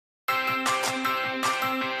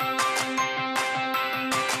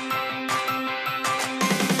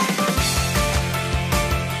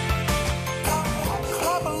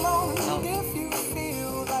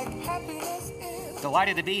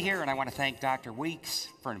delighted to be here, and I want to thank Dr. Weeks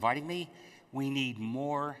for inviting me. We need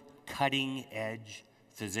more cutting-edge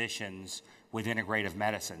physicians with integrative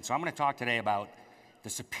medicine. So I'm going to talk today about the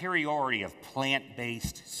superiority of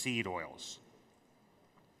plant-based seed oils.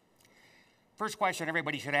 First question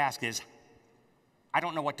everybody should ask is, I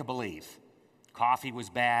don't know what to believe. Coffee was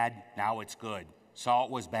bad, now it's good. Salt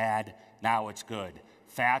was bad, now it's good.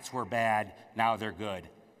 Fats were bad, now they're good.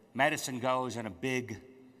 Medicine goes in a big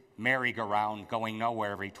merry-go-round going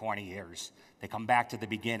nowhere every 20 years. They come back to the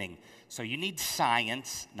beginning. So you need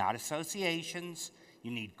science, not associations.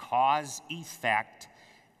 You need cause, effect.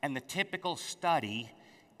 And the typical study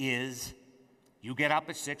is you get up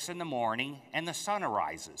at 6 in the morning and the sun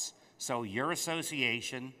arises. So your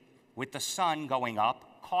association with the sun going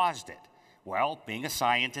up caused it. Well, being a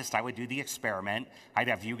scientist, I would do the experiment. I'd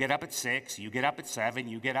have you get up at 6, you get up at 7,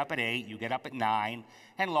 you get up at 8, you get up at 9,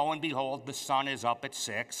 and lo and behold, the sun is up at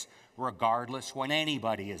 6, regardless when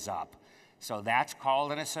anybody is up. So that's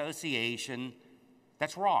called an association.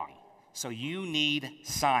 That's wrong. So you need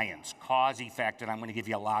science, cause, effect, and I'm going to give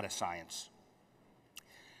you a lot of science.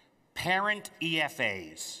 Parent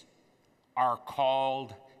EFAs are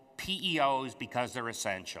called PEOs because they're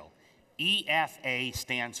essential. EFA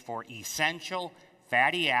stands for essential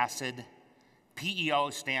fatty acid.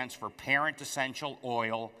 PEO stands for parent essential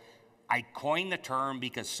oil. I coined the term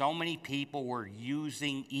because so many people were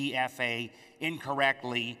using EFA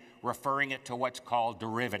incorrectly, referring it to what's called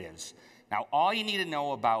derivatives. Now, all you need to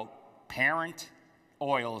know about parent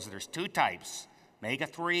oils, there's two types,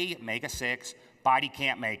 omega-3, omega-6. Body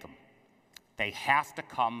can't make them. They have to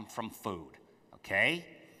come from food, okay?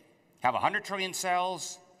 Have 100 trillion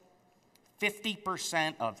cells.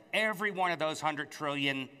 50% of every one of those 100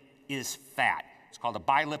 trillion is fat. It's called a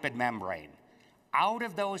bilipid membrane. Out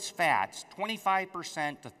of those fats,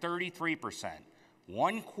 25% to 33%,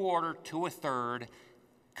 1/4 to 1/3,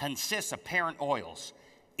 consists of parent oils.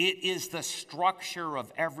 It is the structure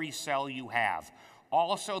of every cell you have.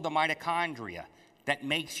 Also, the mitochondria that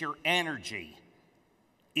makes your energy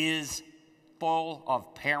is full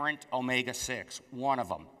of parent omega-6, one of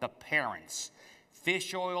them, the parents.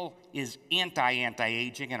 Fish oil is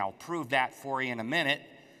anti-aging, and I'll prove that for you in a minute.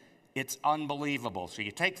 It's unbelievable. So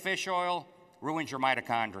you take fish oil, ruins your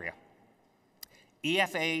mitochondria.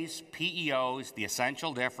 EFAs, PEOs, the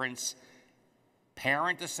essential difference,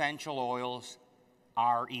 parent essential oils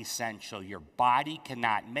are essential. Your body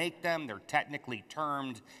cannot make them. They're technically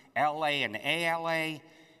termed LA and ALA.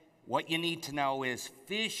 What you need to know is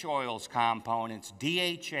fish oil's components,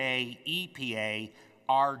 DHA, EPA,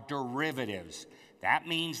 are derivatives. That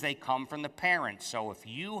means they come from the parents. So if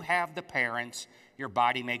you have the parents, your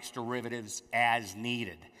body makes derivatives as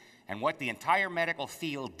needed. And what the entire medical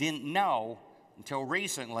field didn't know until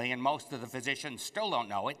recently, and most of the physicians still don't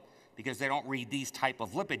know it because they don't read these type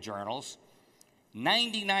of lipid journals,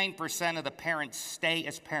 99% of the parents stay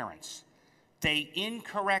as parents. They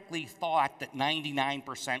incorrectly thought that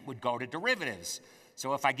 99% would go to derivatives.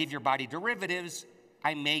 So if I give your body derivatives,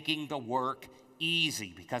 I'm making the work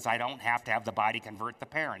easy because I don't have to have the body convert the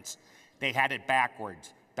parents. They had it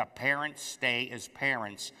backwards. The parents stay as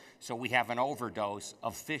parents, so we have an overdose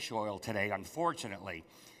of fish oil today, unfortunately.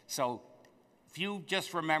 So if you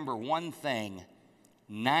just remember one thing,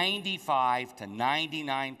 95 to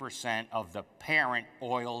 99% of the parent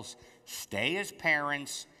oils stay as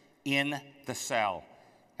parents in the cell.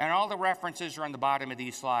 And all the references are on the bottom of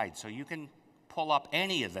these slides, so you can pull up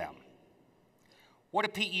any of them. What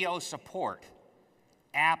do PEOs support?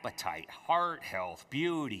 Appetite, heart health,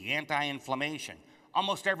 beauty, anti-inflammation,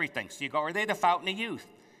 almost everything. So you go, are they the fountain of youth?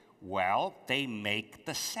 Well, they make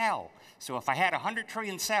the cell. So if I had 100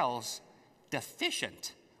 trillion cells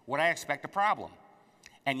deficient, would I expect a problem?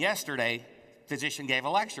 And yesterday, a physician gave a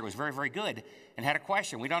lecture. It was very, very good, and had a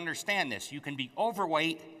question. We don't understand this. You can be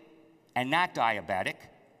overweight and not diabetic,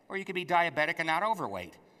 or you can be diabetic and not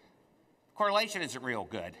overweight. Correlation isn't real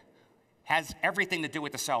good. Has everything to do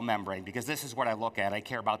with the cell membrane, because this is what I look at. I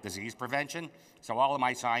care about disease prevention, so all of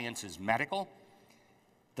my science is medical.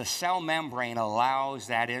 The cell membrane allows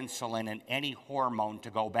that insulin and any hormone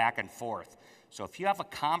to go back and forth. So if you have a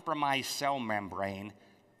compromised cell membrane,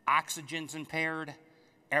 oxygen's impaired,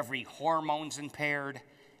 every hormone's impaired,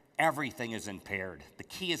 everything is impaired. The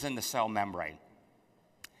key is in the cell membrane.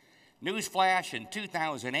 Newsflash, in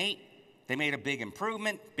 2008, they made a big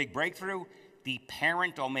improvement, big breakthrough. The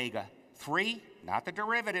parent omega-3, not the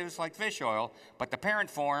derivatives like fish oil, but the parent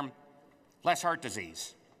form, less heart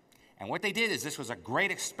disease. And what they did is, this was a great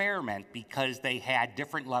experiment because they had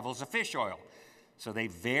different levels of fish oil. So they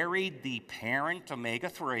varied the parent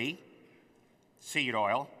omega-3 seed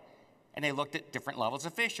oil And they looked at different levels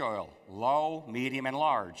of fish oil, low, medium, and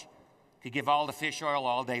large. Could give all the fish oil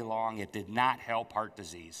all day long. It did not help heart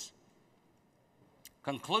disease.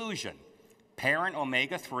 Conclusion, parent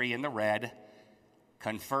omega-3 in the red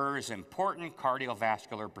confers important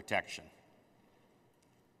cardiovascular protection.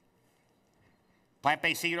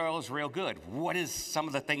 Plant-based seed oil is real good. What is some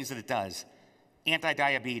of the things that it does?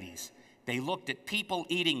 Anti-diabetes. They looked at people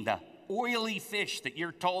eating the oily fish that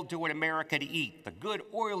you're told to in America to eat, the good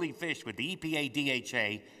oily fish with the EPA,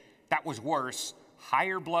 DHA, that was worse,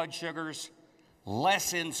 higher blood sugars,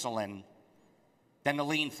 less insulin than the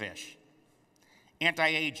lean fish.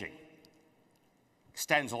 Anti-aging,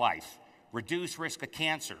 extends life, reduce risk of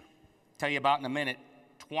cancer. Tell you about in a minute,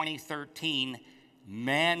 2013,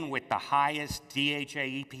 men with the highest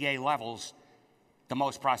DHA, EPA levels, the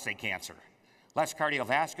most prostate cancer. Less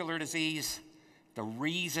cardiovascular disease. The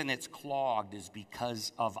reason it's clogged is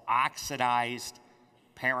because of oxidized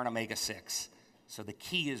parent omega-6. So the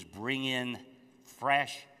key is bring in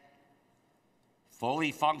fresh,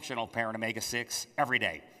 fully functional parent omega-6 every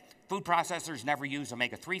day. Food processors never use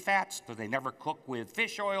omega-3 fats, so they never cook with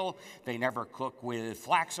fish oil, they never cook with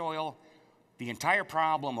flax oil. The entire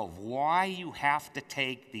problem of why you have to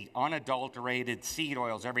take the unadulterated seed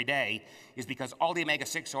oils every day is because all the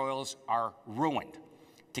omega-6 oils are ruined.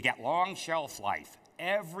 To get long shelf life,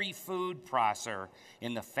 every food processor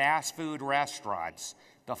in the fast food restaurants,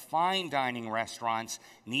 the fine dining restaurants,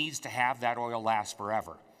 needs to have that oil last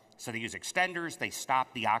forever. So they use extenders, they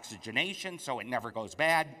stop the oxygenation so it never goes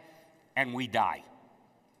bad, and we die.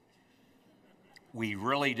 We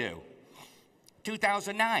really do.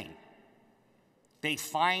 2009, they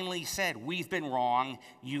finally said, we've been wrong,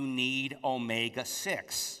 you need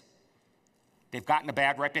omega-6. They've gotten a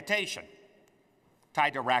bad reputation,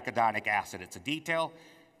 tied to arachidonic acid. It's a detail,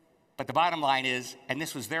 but the bottom line is, and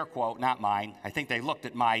this was their quote, not mine, I think they looked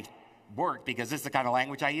at my work because this is the kind of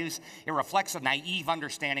language I use, it reflects a naive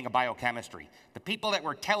understanding of biochemistry. The people that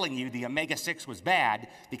were telling you the omega-6 was bad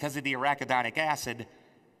because of the arachidonic acid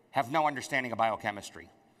have no understanding of biochemistry.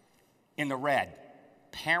 In the red,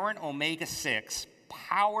 parent omega-6,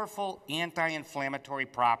 powerful anti-inflammatory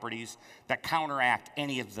properties that counteract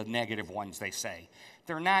any of the negative ones they say.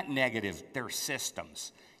 They're not negative, they're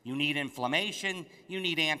systems. You need inflammation, you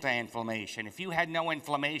need anti-inflammation. If you had no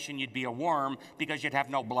inflammation, you'd be a worm because you'd have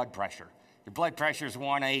no blood pressure. Your blood pressure is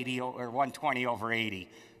 180 or 120 over 80.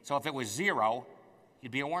 So if it was 0,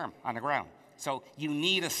 you'd be a worm on the ground. So you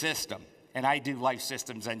need a system, and I do life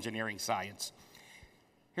systems engineering science.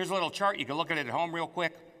 Here's a little chart. You can look at it at home real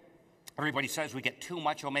quick. Everybody says we get too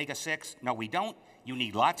much omega-6. No, we don't. You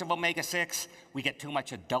need lots of omega-6. We get too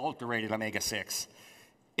much adulterated omega-6.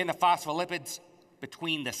 In the phospholipids,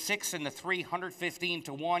 between the 6 and the 3, 115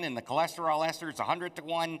 to 1. In the cholesterol esters, 100 to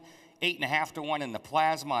 1. 8.5 to 1 in the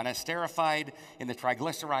plasma on esterified. In the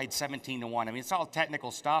triglycerides, 17 to 1. I mean, it's all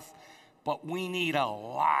technical stuff, but we need a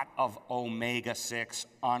lot of omega-6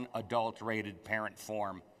 unadulterated parent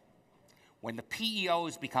form. When the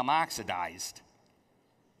PEOs become oxidized,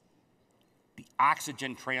 the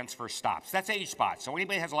oxygen transfer stops. That's age spots. So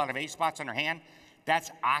anybody has a lot of age spots on their hand,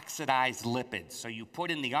 that's oxidized lipids. So you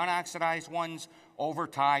put in the unoxidized ones, over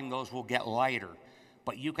time those will get lighter.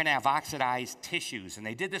 But you can have oxidized tissues. And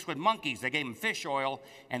they did this with monkeys. They gave them fish oil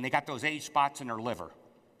and they got those age spots in their liver.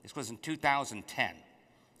 This was in 2010.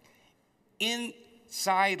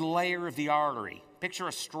 Inside layer of the artery, picture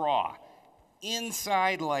a straw.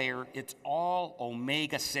 Inside layer, it's all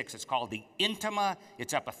omega-6. It's called the intima.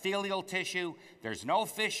 It's epithelial tissue. There's no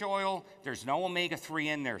fish oil. There's no omega-3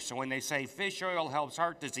 in there. So when they say fish oil helps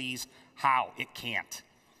heart disease, how? It can't.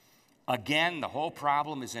 Again, the whole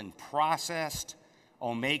problem is in processed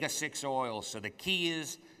omega-6 oils. So the key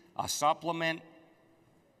is a supplement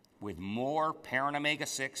with more parent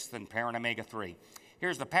omega-6 than parent omega-3.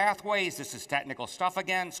 Here's the pathways. This is technical stuff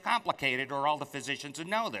again. It's complicated, or all the physicians would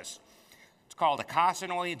know this. It's called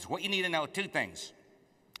eicosanoids. What you need to know, 2 things.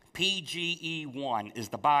 PGE1 is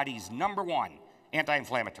the body's #1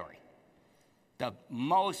 anti-inflammatory. The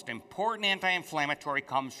most important anti-inflammatory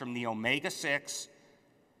comes from the omega-6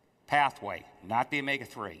 pathway, not the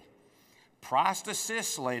omega-3.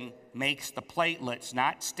 Prostacyclin makes the platelets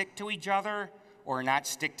not stick to each other or not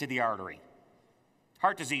stick to the artery.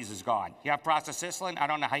 Heart disease is gone. You have prostacyclin, I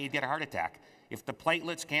don't know how you'd get a heart attack. If the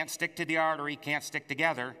platelets can't stick to the artery, can't stick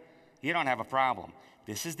together, you don't have a problem.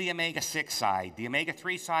 This is the omega-6 side. The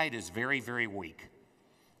omega-3 side is very, very weak.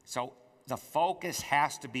 So the focus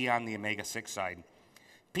has to be on the omega-6 side.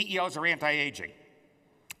 PEOs are anti-aging.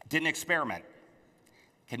 Did an experiment.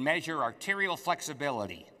 Can measure arterial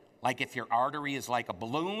flexibility, like if your artery is like a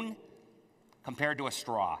balloon compared to a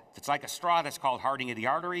straw. If it's like a straw, that's called hardening of the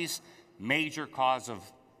arteries. major cause of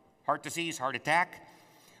heart disease, heart attack.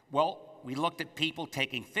 Well, we looked at people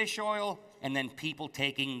taking fish oil and then people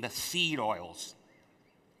taking the seed oils.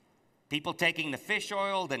 People taking the fish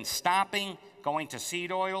oil, then stopping, going to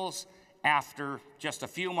seed oils. After just a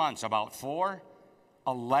few months, about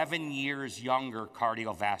 11 years younger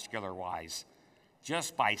cardiovascular-wise,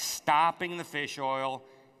 just by stopping the fish oil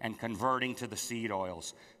and converting to the seed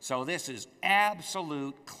oils. So this is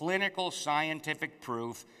absolute clinical scientific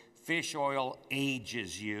proof. Fish oil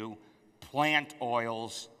ages you. Plant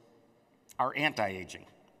oils are anti-aging.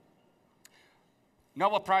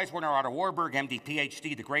 Nobel Prize winner Otto Warburg, MD,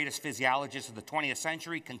 PhD, the greatest physiologist of the 20th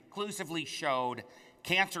century, conclusively showed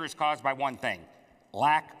cancer is caused by one thing: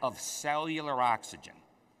 lack of cellular oxygen.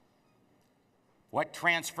 What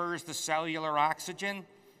transfers the cellular oxygen?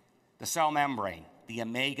 The cell membrane, the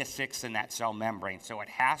omega-6 in that cell membrane. So it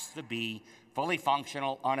has to be fully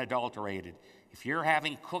functional, unadulterated. If you're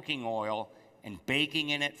having cooking oil and baking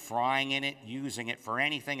in it, frying in it, using it for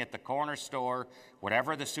anything at the corner store,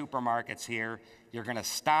 whatever the supermarkets here, you're going to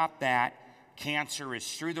stop that. Cancer is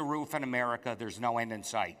through the roof in America. There's no end in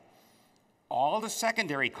sight. All the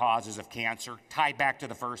secondary causes of cancer tie back to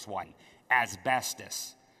the first one: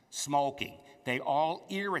 asbestos, smoking. They all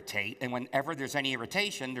irritate, and whenever there's any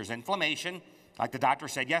irritation, there's inflammation. Like the doctor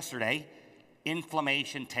said yesterday,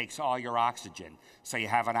 inflammation takes all your oxygen, so you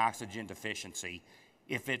have an oxygen deficiency.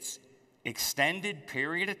 If it's extended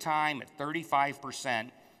period of time at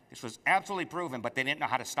 35%, this was absolutely proven, but they didn't know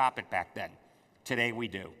how to stop it back then. Today we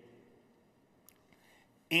do.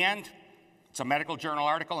 And it's a medical journal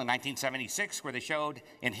article in 1976 where they showed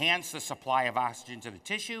enhance the supply of oxygen to the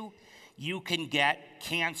tissue. You can get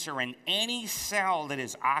cancer in any cell that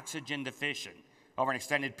is oxygen deficient over an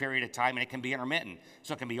extended period of time, and it can be intermittent.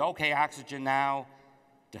 So it can be okay oxygen now,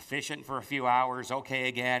 deficient for a few hours, okay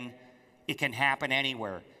again. It can happen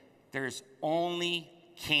anywhere. There's only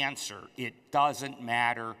cancer. It doesn't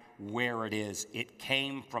matter where it is. It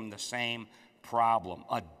came from the same problem: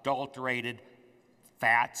 adulterated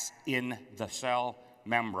fats in the cell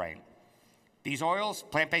membrane. These oils,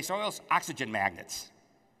 plant-based oils, oxygen magnets.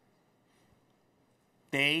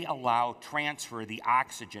 They allow transfer of the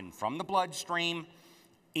oxygen from the bloodstream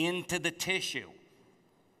into the tissue.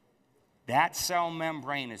 That cell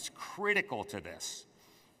membrane is critical to this.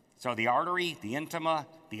 So the artery, the intima,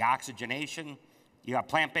 the oxygenation, you have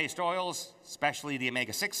plant-based oils, especially the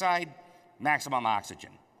omega-6 side, maximum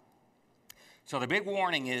oxygen. So the big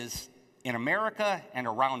warning is, in America and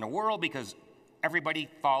around the world, because everybody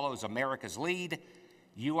follows America's lead,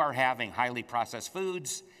 you are having highly processed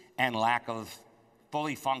foods and lack of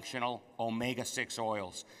fully functional omega-6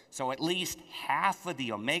 oils. So at least half of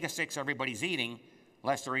the omega-6 everybody's eating,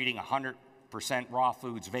 unless they're eating 100% raw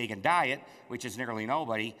foods vegan diet, which is nearly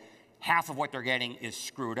nobody, half of what they're getting is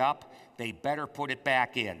screwed up. They better put it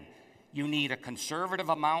back in. You need a conservative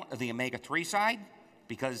amount of the omega-3 side,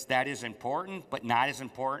 because that is important, but not as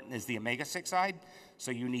important as the omega-6 side.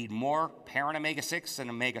 So you need more parent omega-6 than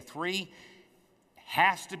omega-3.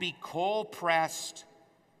 Has to be cold-pressed,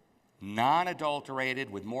 non-adulterated,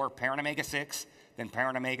 with more parent omega-6 than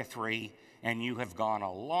parent omega-3, and you have gone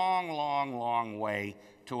a long, long, long way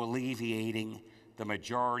to alleviating the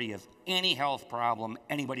majority of any health problem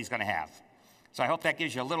anybody's going to have. So I hope that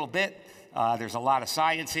gives you a little bit. There's a lot of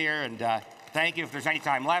science here, and thank you. If there's any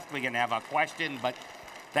time left, we can have a question, but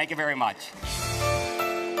thank you very much.